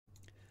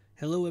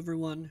Hello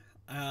everyone,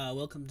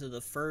 welcome to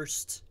the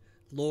first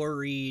lore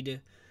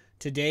read.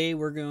 Today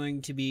we're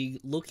going to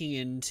be looking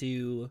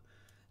into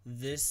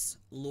this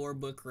lore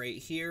book right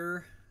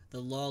here, The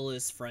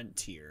Lawless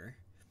Frontier.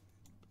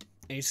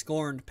 A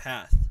Scorned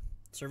Path.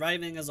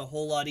 Surviving is a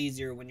whole lot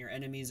easier when your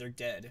enemies are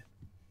dead.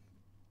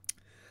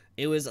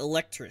 It was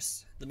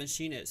Electrus, the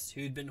machinist,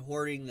 who'd been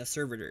hoarding the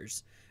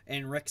servitors,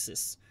 and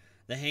Rexus,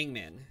 the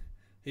hangman,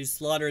 who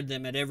slaughtered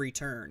them at every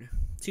turn.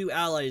 Two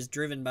allies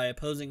driven by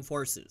opposing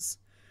forces.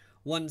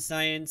 One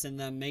science in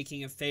the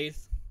making of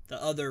faith,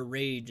 the other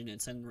rage in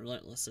its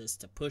unrelentlessness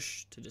to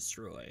push to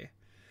destroy.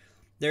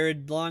 There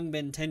had long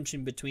been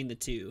tension between the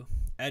two,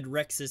 as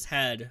Rexus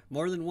had,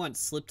 more than once,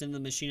 slipped into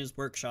the machinist's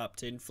workshop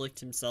to inflict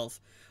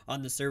himself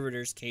on the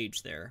servitor's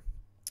cage there.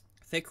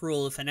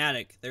 Fickrul, the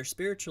fanatic, their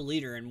spiritual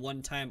leader and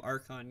one-time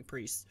Archon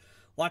priest,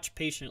 watched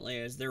patiently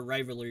as their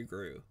rivalry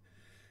grew.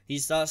 He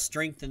saw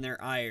strength in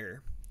their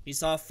ire. He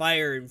saw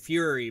fire and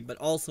fury, but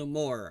also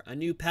more, a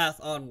new path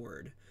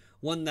onward.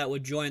 One that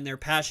would join their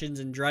passions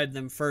and drive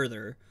them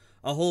further,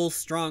 a whole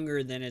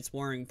stronger than its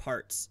warring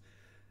parts.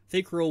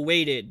 Fickrul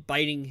waited,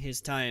 biding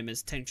his time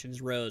as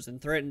tensions rose and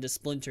threatened to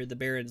splinter the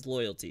Baron's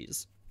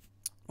loyalties.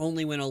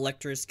 Only when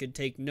Electrus could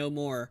take no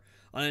more,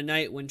 on a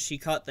night when she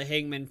caught the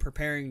hangman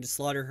preparing to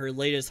slaughter her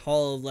latest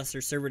haul of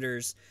lesser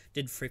servitors,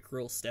 did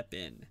Fickrul step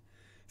in.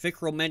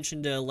 Fickrul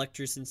mentioned to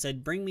Electrus and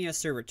said, "Bring me a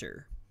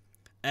servitor."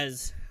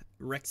 As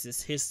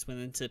Rexus hissed with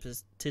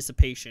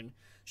anticipation,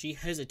 she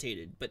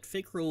hesitated, but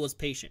Fickrul was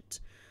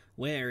patient.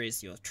 "Where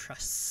is your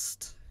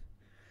trust?"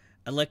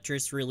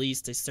 Electrus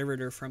released a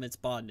servitor from its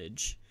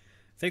bondage.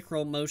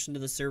 Fickrul motioned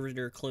the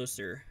servitor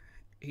closer.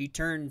 He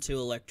turned to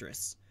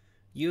Electrus.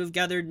 "You have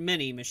gathered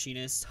many,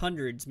 machinists,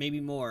 hundreds, maybe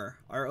more.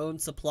 Our own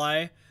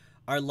supply,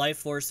 our life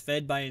force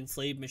fed by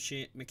enslaved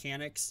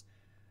mechanics."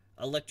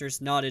 Electrus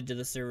nodded to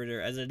the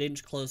servitor as it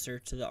inched closer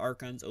to the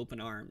Archon's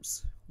open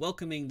arms,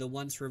 welcoming the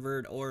once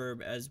revered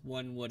orb as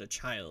one would a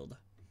child.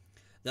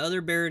 The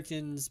other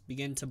Baritons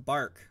began to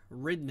bark,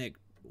 rhythmic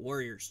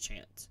warriors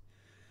chant.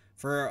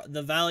 "For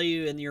the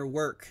value in your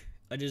work,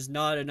 it is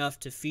not enough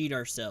to feed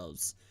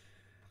ourselves."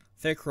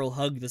 Fickrul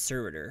hugged the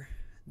servitor.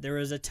 There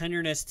was a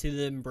tenderness to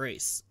the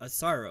embrace, a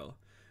sorrow.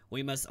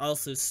 "We must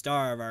also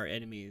starve our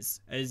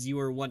enemies, as you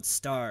were once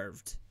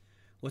starved."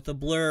 With a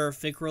blur,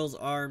 Fickrul's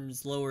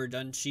arms lowered,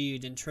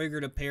 unsheathed, and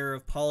triggered a pair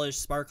of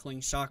polished,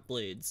 sparkling shock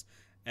blades,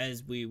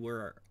 as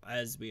were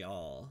we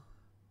all.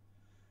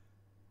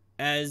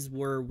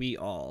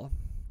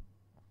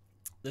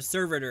 The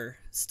servitor,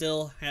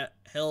 still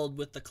held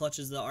with the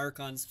clutches of the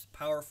Archon's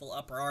powerful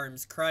upper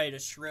arms, cried a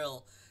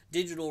shrill,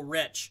 digital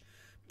retch,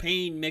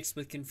 pain mixed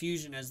with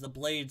confusion as the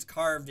blades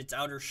carved its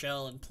outer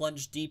shell and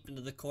plunged deep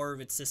into the core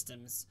of its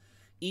systems.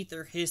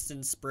 Ether hissed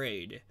and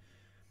sprayed.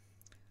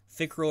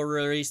 Fickrul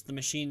released the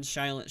machine's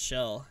silent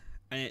shell,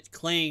 and it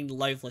clanged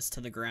lifeless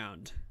to the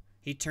ground.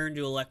 He turned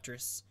to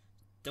Electrus.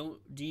 Do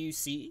you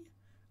see?"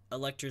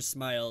 Electrus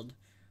smiled.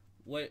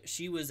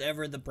 She was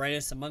ever the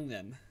brightest among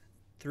them.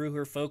 Through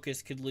her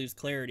focus could lose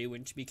clarity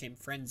when she became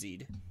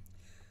frenzied.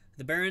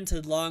 The Barons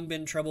had long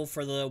been trouble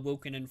for the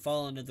awoken and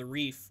fallen of the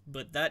reef,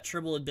 but that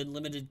trouble had been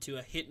limited to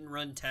a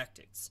hit-and-run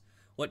tactics.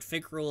 What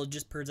Fickrul had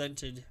just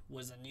presented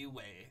was a new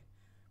way.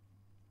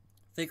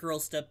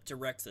 Fickrul stepped to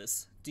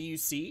Rexus. "Do you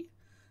see?"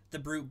 The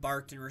brute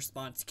barked in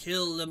response.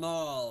 "Kill them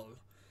all."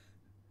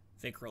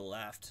 Fickrul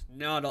laughed.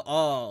 "Not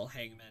all,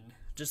 hangman.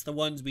 Just the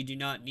ones we do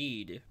not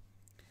need."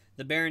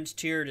 The Barons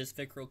cheered as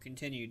Fickrul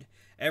continued.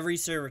 "Every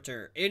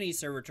servitor, any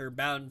servitor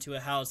bound to a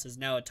house is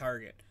now a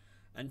target,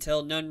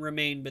 until none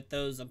remain but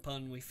those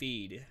upon we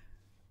feed."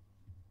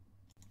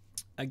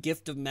 A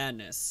gift of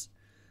madness.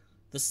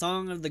 The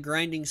song of the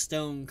grinding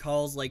stone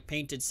calls like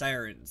painted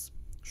sirens,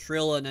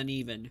 shrill and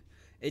uneven.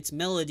 Its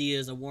melody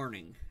is a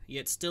warning,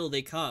 yet still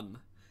they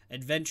come.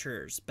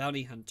 Adventurers,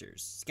 bounty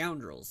hunters,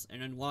 scoundrels,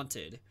 and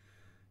unwanted.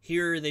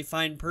 Here they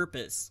find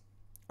purpose,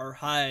 or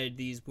hide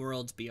these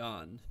worlds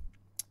beyond.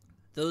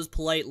 Those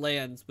polite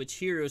lands which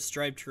heroes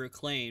strive to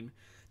reclaim,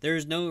 there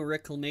is no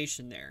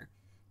reclamation there.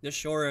 The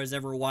shore is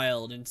ever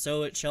wild, and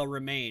so it shall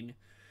remain.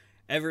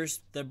 Ever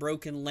the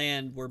broken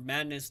land where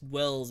madness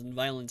dwells and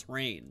violence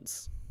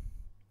reigns.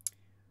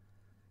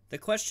 The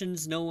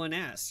questions no one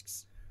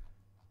asks.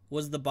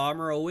 Was the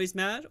bomber always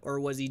mad, or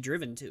was he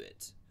driven to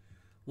it?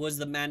 Was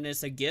the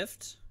madness a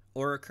gift,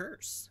 or a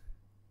curse?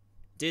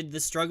 Did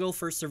the struggle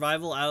for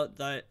survival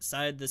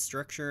outside the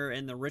structure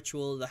and the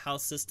ritual of the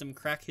house system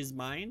crack his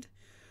mind?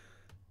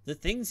 The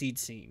things he'd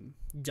seen.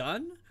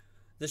 Done?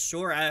 The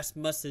shore asked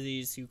most of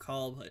these who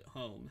call it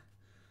home.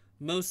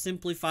 Most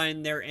simply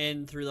find their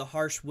end through the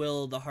harsh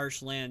will of the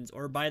harsh lands,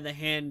 or by the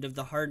hand of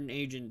the hardened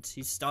agents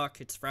who stalk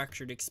its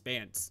fractured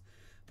expanse.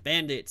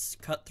 Bandits,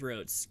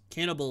 cutthroats,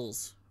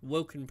 cannibals,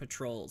 woken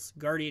patrols,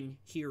 guardian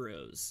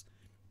heroes.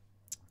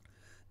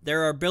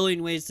 There are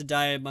billion ways to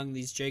die among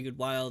these jagged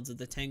wilds of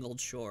the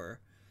tangled shore.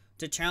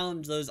 To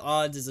challenge those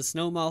odds is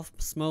no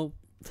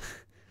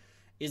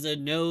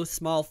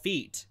small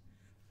feat.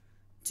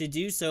 To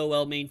do so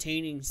while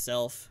maintaining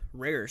self,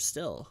 rarer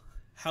still.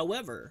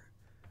 However,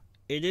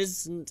 It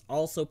isn't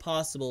also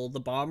possible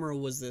the bomber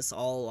was this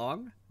all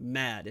along?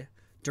 Mad,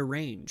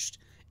 deranged,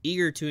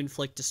 eager to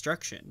inflict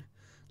destruction,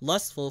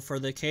 lustful for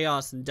the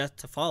chaos and death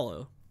to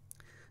follow.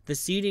 The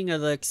seeding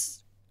of the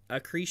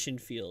accretion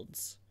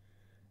fields,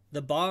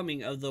 the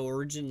bombing of the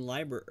origin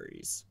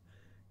libraries.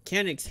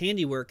 Canic's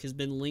handiwork has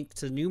been linked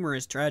to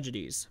numerous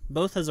tragedies,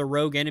 both as a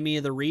rogue enemy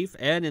of the reef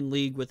and in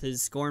league with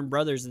his scorned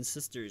brothers and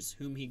sisters,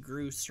 whom he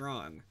grew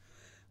strong,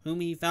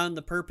 whom he found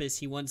the purpose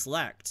he once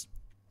lacked.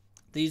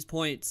 These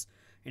points,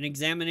 an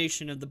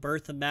examination of the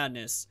birth of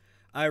madness,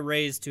 I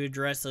raise to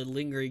address a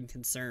lingering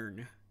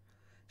concern.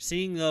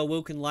 Seeing the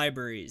awoken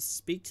libraries,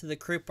 speak to the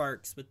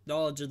cryptarchs with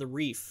knowledge of the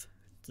reef,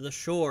 to the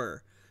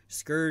shore,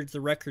 scourge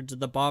the records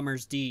of the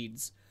bomber's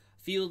deeds,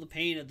 feel the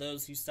pain of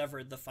those who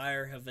suffered the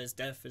fire of his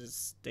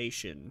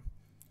devastation.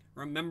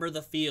 Remember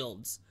the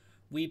fields,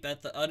 weep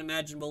at the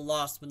unimaginable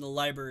loss when the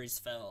libraries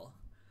fell.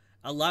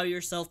 Allow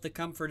yourself the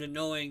comfort of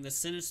knowing the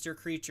sinister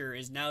creature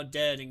is now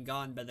dead and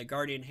gone by the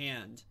guardian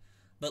hand.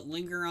 But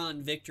linger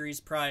on victory's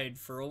pride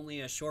for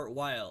only a short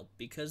while,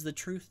 because the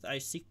truth I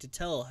seek to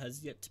tell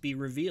has yet to be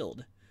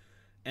revealed.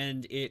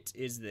 And it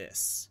is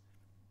this.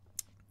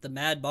 The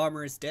mad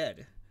bomber is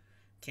dead.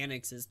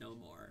 Canix is no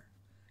more.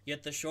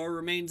 Yet the shore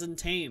remains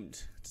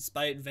untamed,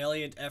 despite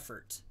valiant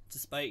effort,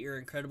 despite your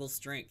incredible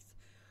strength.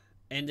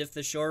 And if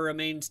the shore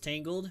remains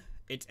tangled,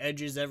 its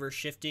edges ever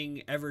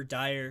shifting, ever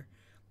dire,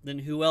 then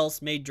who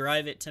else may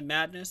drive it to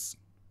madness?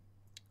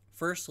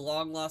 First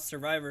long-lost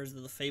survivors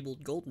of the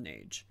fabled Golden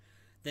Age,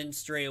 then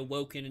stray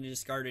awoken and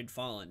discarded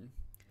fallen.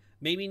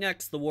 Maybe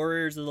next the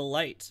warriors of the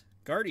light,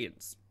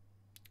 guardians.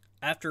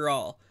 After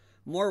all,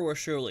 more will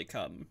surely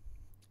come.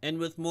 And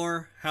with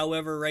more,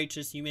 however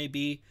righteous you may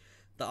be,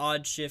 the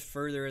odds shift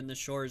further in the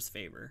shore's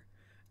favor,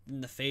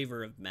 in the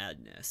favor of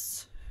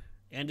madness.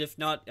 And if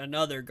not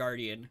another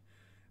guardian,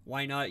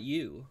 why not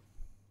you?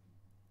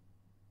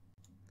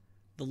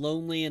 The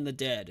lonely and the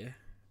dead.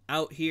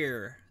 Out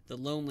here, the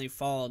lonely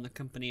fall in the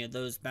company of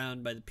those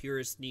bound by the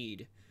purest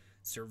need,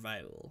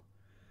 survival.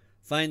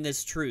 Find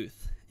this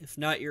truth, if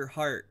not your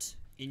heart,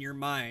 in your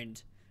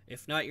mind,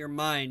 if not your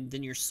mind,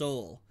 then your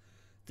soul,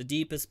 the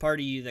deepest part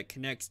of you that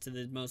connects to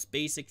the most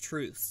basic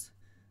truths.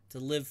 To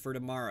live for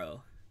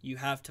tomorrow, you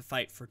have to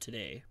fight for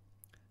today.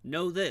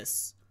 Know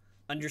this,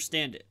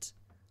 understand it,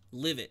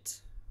 live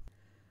it.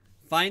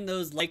 Find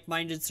those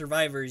like-minded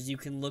survivors you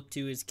can look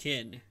to as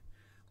kin.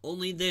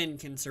 Only then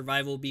can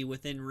survival be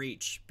within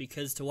reach,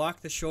 because to walk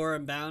the shore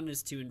unbound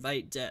is to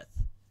invite death.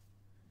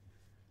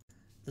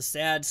 The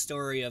sad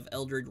story of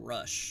Eldred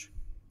Rush.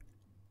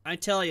 I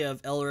tell you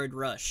of Eldred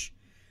Rush.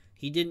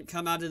 He didn't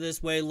come out of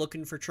this way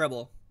looking for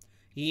trouble.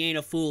 He ain't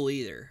a fool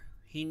either.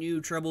 He knew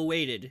trouble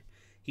waited.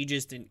 He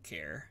just didn't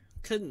care.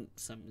 Couldn't,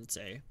 some would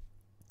say.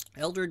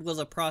 Eldred was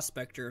a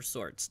prospector of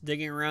sorts,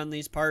 digging around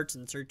these parts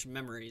in search of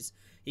memories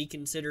he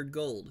considered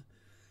gold.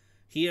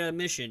 He had a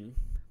mission,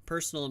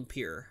 personal and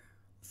pure.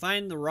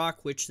 Find the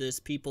rock which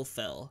this people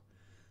fell.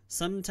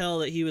 Some tell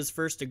that he was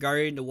first a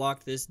guardian to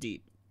walk this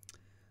deep.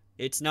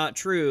 It's not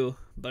true,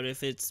 but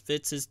if it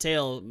fits his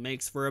tale, it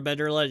makes for a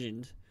better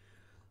legend.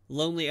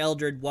 Lonely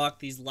Eldred walked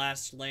these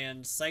last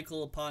lands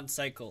cycle upon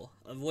cycle,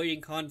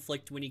 avoiding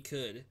conflict when he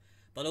could,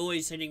 but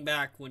always hitting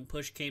back when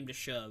push came to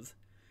shove.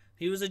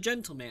 He was a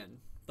gentleman,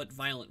 but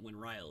violent when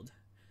riled.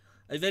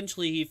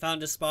 Eventually he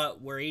found a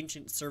spot where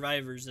ancient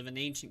survivors of an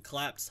ancient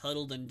collapse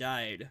huddled and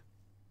died.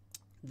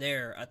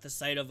 There, at the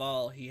sight of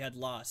all he had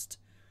lost,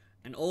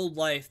 an old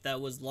life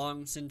that was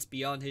long since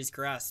beyond his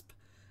grasp,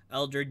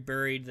 Eldred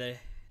buried the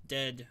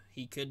dead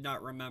he could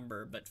not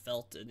remember but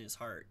felt in his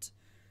heart.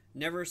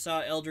 Never saw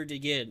Eldred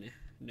again.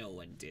 No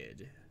one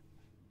did.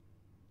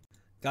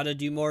 Gotta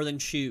do more than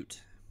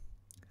shoot.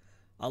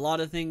 A lot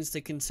of things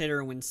to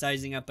consider when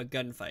sizing up a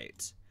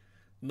gunfight.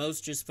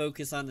 Most just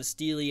focus on the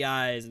steely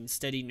eyes and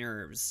steady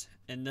nerves,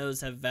 and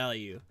those have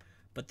value,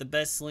 but the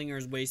best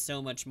slingers weigh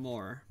so much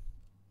more.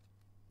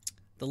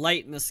 The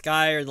light in the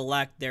sky or the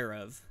lack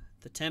thereof.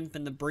 The temp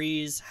and the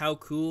breeze, how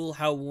cool,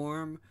 how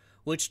warm,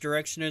 which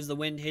direction is the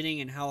wind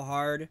hitting and how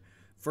hard?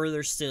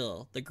 Further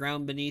still, the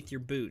ground beneath your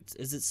boots.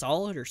 Is it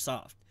solid or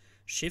soft?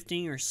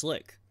 Shifting or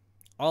slick?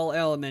 All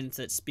elements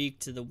that speak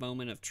to the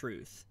moment of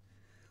truth.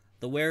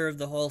 The wear of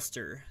the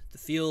holster, the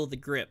feel of the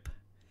grip.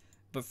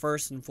 But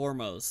first and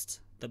foremost,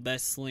 the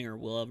best slinger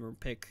will ever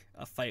pick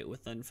a fight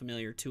with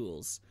unfamiliar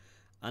tools,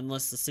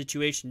 unless the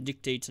situation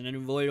dictates an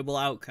unavoidable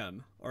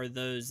outcome, or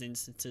those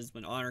instances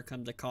when honor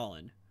comes a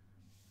calling.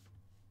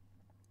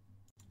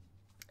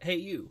 Hey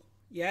you.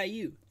 Yeah,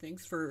 you.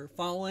 Thanks for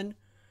following,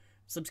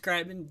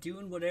 subscribing,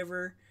 doing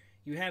whatever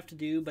you have to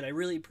do, but I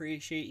really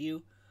appreciate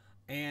you,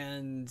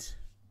 and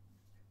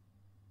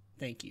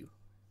thank you.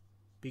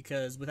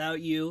 Because without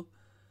you,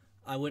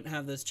 I wouldn't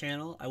have this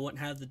channel. I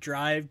wouldn't have the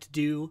drive to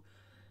do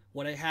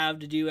what I have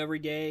to do every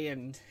day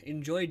and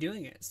enjoy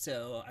doing it.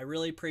 So I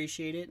really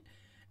appreciate it.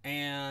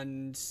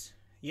 And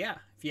yeah,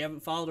 if you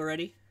haven't followed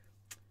already,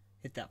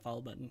 hit that follow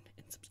button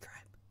and subscribe.